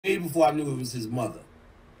way before I knew it was his mother.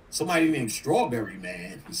 Somebody named Strawberry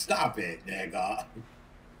Man. Stop it, nigga.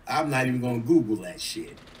 I'm not even gonna Google that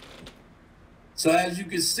shit. So as you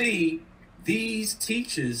can see, these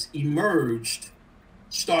teachers emerged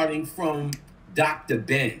starting from Dr.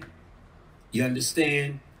 Ben. You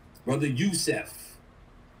understand? Brother Youssef.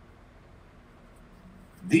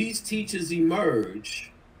 These teachers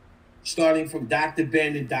emerge starting from Dr.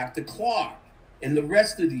 Ben and Dr. Clark and the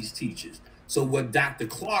rest of these teachers. So what Dr.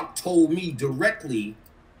 Clark told me directly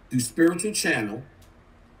through Spiritual Channel,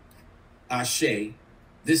 Ashe,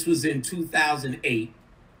 this was in 2008,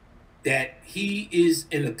 that he is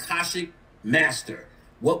an Akashic master.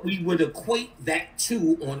 What we would equate that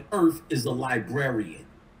to on Earth is a librarian.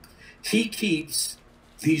 He keeps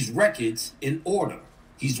these records in order.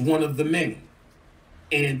 He's one of the many.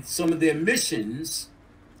 And some of their missions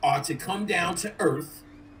are to come down to Earth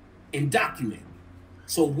and document.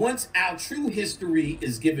 So once our true history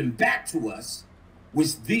is given back to us,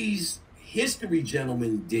 which these history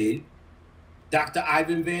gentlemen did, Dr.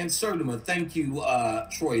 Ivan Van Sertima, thank you,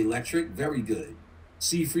 Troy Electric, very good.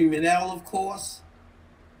 C. Freeman L, of course.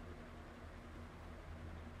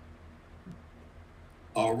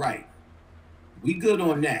 All right, we good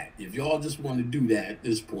on that. If y'all just want to do that at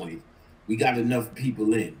this point, we got enough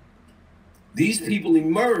people in. These people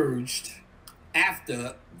emerged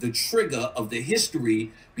after the trigger of the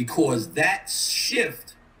history because that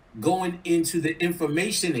shift going into the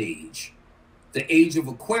information age, the age of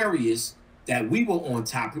Aquarius, that we were on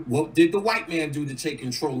top of. What did the white man do to take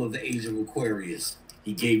control of the age of Aquarius?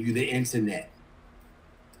 He gave you the internet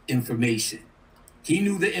information. He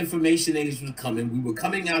knew the information age was coming. We were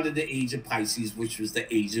coming out of the age of Pisces, which was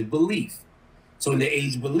the age of belief. So in the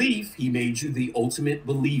age of belief, he made you the ultimate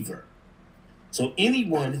believer. So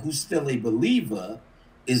anyone who's still a believer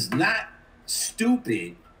is not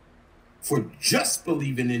stupid for just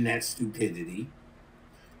believing in that stupidity.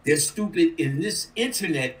 They're stupid in this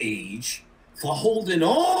internet age for holding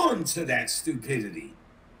on to that stupidity.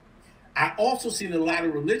 I also seen a lot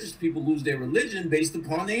of religious people lose their religion based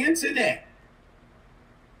upon the internet.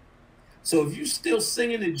 So if you still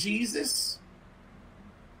singing to Jesus,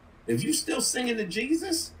 in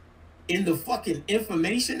the fucking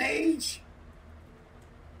information age,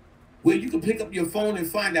 where you can pick up your phone and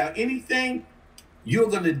find out anything, you're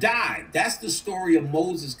gonna die. That's the story of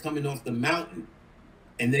Moses coming off the mountain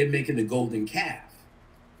and they're making the golden calf.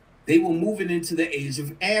 They were moving into the age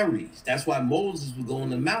of Aries. That's why Moses would go on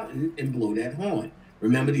the mountain and blow that horn.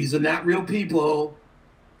 Remember, these are not real people.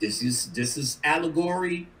 This is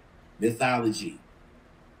allegory, mythology,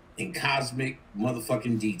 and cosmic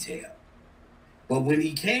motherfucking detail. But when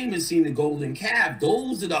he came and seen the golden calf,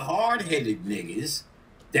 those are the hard-headed niggas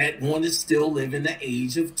that want to still live in the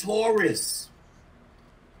age of Taurus.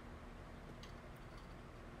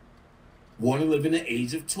 Want to live in the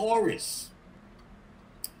age of Taurus.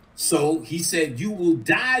 So he said, you will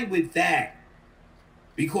die with that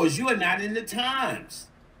because you are not in the times.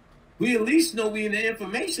 We at least know we in the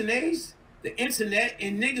information age, the internet,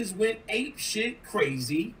 and niggas went ape shit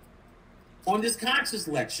crazy on this conscious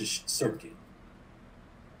lecture circuit.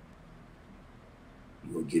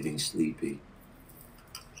 You're getting sleepy.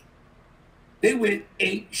 They went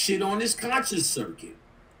ape shit on this conscious circuit.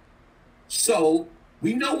 So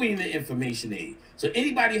we know we in the information age. So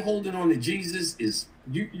anybody holding on to Jesus is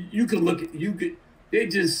you could look at they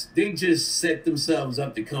just set themselves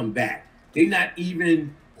up to come back. They're not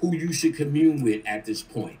even who you should commune with at this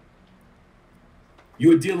point.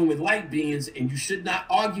 You're dealing with light beings, and you should not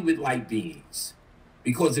argue with light beings.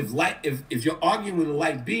 Because if you're arguing with a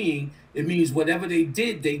light being, it means whatever they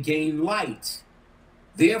did, they gained light.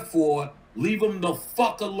 Therefore, leave them the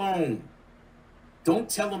fuck alone. Don't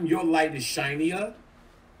tell them your light is shinier.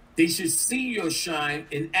 They should see your shine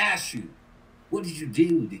and ask you, what did you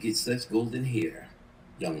do to get such golden hair,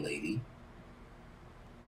 young lady?